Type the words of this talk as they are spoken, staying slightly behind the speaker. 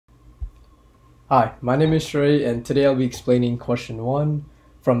Hi, my name is Shrey, and today I'll be explaining question 1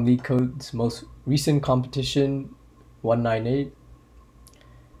 from Leetcode's most recent competition, 198.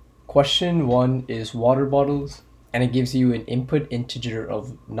 Question 1 is water bottles, and it gives you an input integer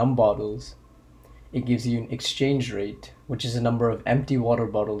of num bottles. It gives you an exchange rate, which is the number of empty water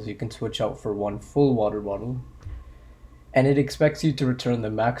bottles you can switch out for one full water bottle. And it expects you to return the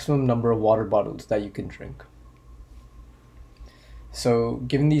maximum number of water bottles that you can drink. So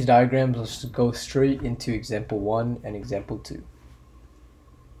given these diagrams, let's just go straight into example 1 and example 2.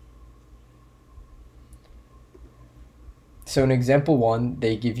 So in example 1,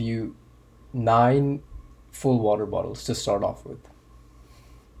 they give you 9 full water bottles to start off with.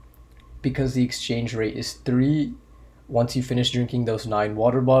 Because the exchange rate is 3, once you finish drinking those 9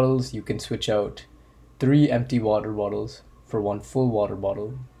 water bottles, you can switch out 3 empty water bottles for one full water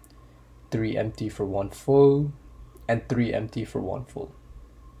bottle, 3 empty for one full, and 3 empty for one full.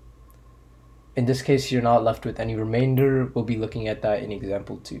 In this case, you're not left with any remainder. We'll be looking at that in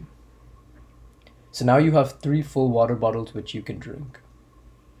example 2. So now you have 3 full water bottles which you can drink.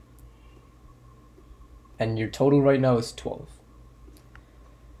 And your total right now is 12.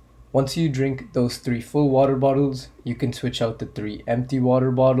 Once you drink those 3 full water bottles, you can switch out the 3 empty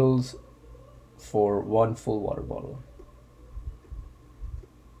water bottles for one full water bottle.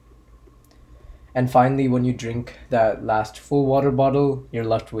 And finally, when you drink that last full water bottle, you're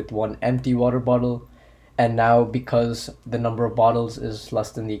left with 1 empty water bottle. And now, because the number of bottles is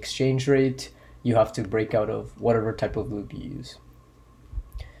less than the exchange rate, you have to break out of whatever type of loop you use.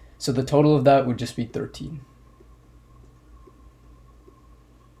 So the total of that would just be 13.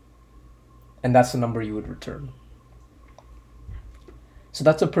 And that's the number you would return. So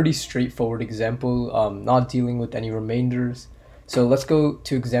that's a pretty straightforward example, not dealing with any remainders. So let's go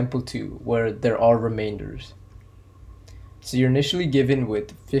to example 2, where there are remainders. So you're initially given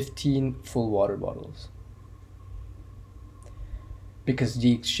with 15 full water bottles. Because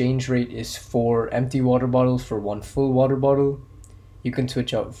the exchange rate is 4 empty water bottles for one full water bottle, you can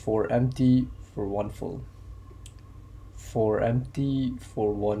switch out 4 empty for one full, 4 empty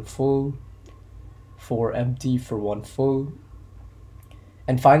for one full, 4 empty for one full,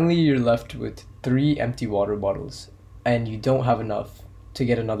 and finally you're left with 3 empty water bottles. And you don't have enough to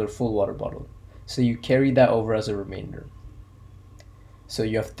get another full water bottle. So you carry that over as a remainder. So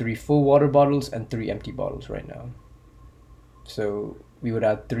you have 3 full water bottles and 3 empty bottles right now. So we would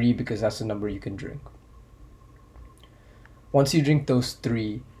add 3 because that's the number you can drink. Once you drink those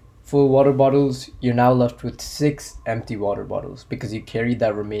 3 full water bottles, you're now left with 6 empty water bottles because you carried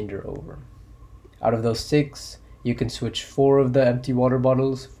that remainder over. Out of those 6, you can switch 4 of the empty water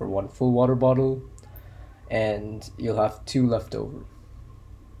bottles for one full water bottle, and you'll have 2 left over.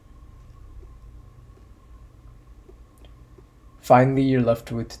 Finally, you're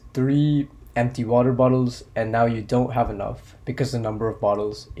left with 3 empty water bottles, and now you don't have enough because the number of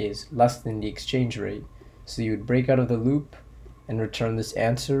bottles is less than the exchange rate. So you would break out of the loop and return this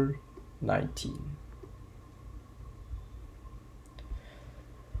answer, 19.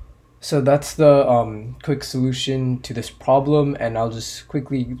 So that's the quick solution to this problem, and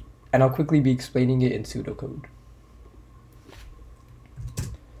I'll quickly be explaining it in pseudocode.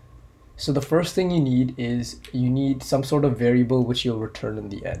 So the first thing you need is some sort of variable which you'll return in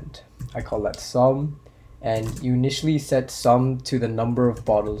the end. I call that sum, and you initially set sum to the number of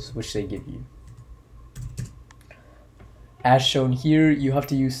bottles which they give you. As shown here, you have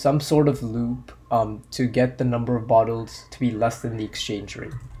to use some sort of loop to get the number of bottles to be less than the exchange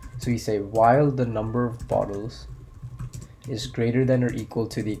rate. So you say while the number of bottles is greater than or equal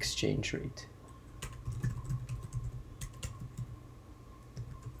to the exchange rate.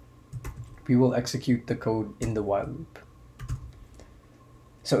 We will execute the code in the while loop.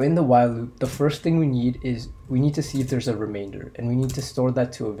 So in the while loop, the first thing we need to see if there's a remainder, and we need to store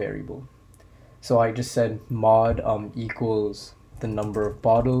that to a variable. So I just said mod equals the number of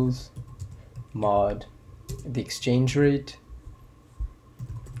bottles, mod the exchange rate.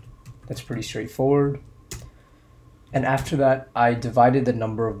 That's pretty straightforward. And after that, I divided the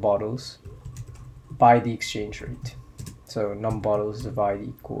number of bottles by the exchange rate. So num bottles divide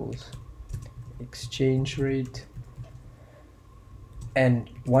equals exchange rate. And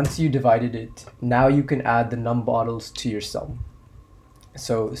once you divided it, now you can add the num bottles to your sum.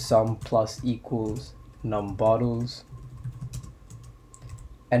 So sum plus equals num bottles.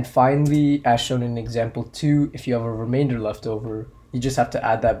 And finally, as shown in example 2, if you have a remainder left over, you just have to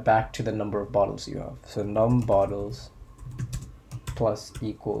add that back to the number of bottles you have. So num bottles plus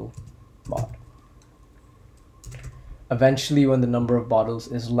equal mod. Eventually, when the number of bottles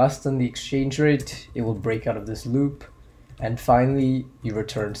is less than the exchange rate, it will break out of this loop. And finally, you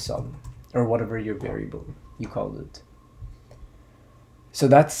return sum. or whatever your variable you called it. So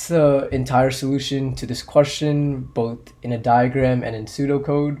that's the entire solution to this question, both in a diagram and in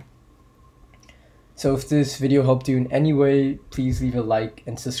pseudocode. So if this video helped you in any way, please leave a like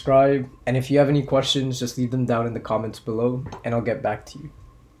and subscribe. And if you have any questions, just leave them down in the comments below and I'll get back to you.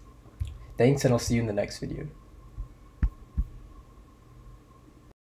 Thanks, and I'll see you in the next video.